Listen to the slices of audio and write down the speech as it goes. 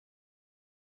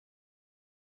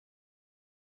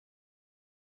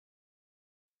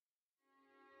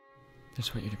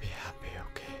just want you to be happy,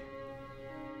 okay?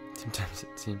 Sometimes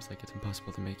it seems like it's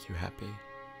impossible to make you happy.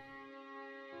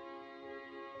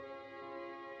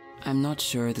 I'm not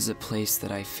sure there's a place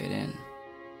that I fit in.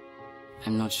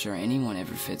 I'm not sure anyone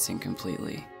ever fits in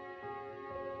completely.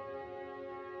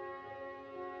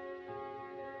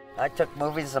 I took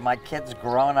movies of my kids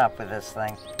growing up with this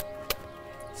thing.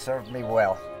 It served me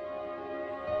well.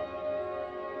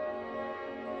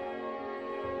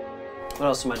 What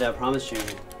else did my dad promise you?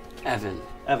 Evan.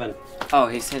 Evan. Oh,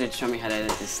 he said he'd show me how to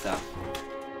edit this stuff.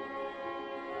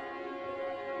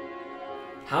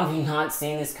 How have you not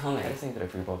seen this coming? I just think that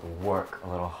if we both work a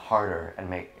little harder and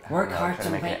make... Work hard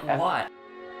to make what?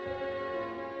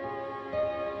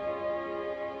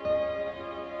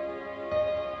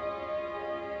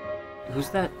 Who's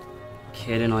that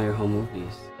kid in all your home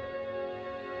movies?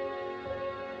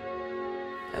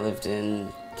 I lived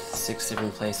in 6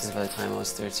 different places by the time I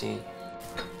was 13.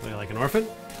 What, are you like an orphan?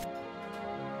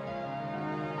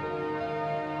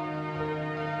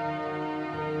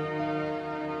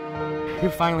 You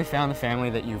finally found the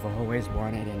family that you've always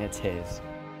wanted, and it's his.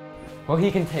 Well, he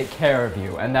can take care of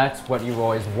you, and that's what you've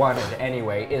always wanted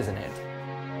anyway, isn't it?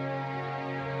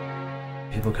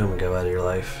 People come and go out of your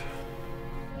life.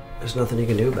 There's nothing you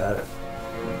can do about it.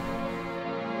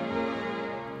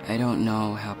 I don't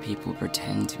know how people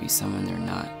pretend to be someone they're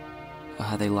not, or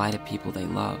how they lie to people they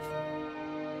love.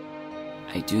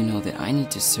 I do know that I need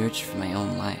to search for my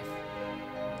own life,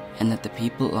 and that the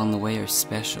people along the way are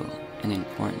special and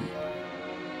important.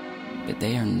 But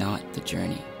they are not the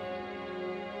journey.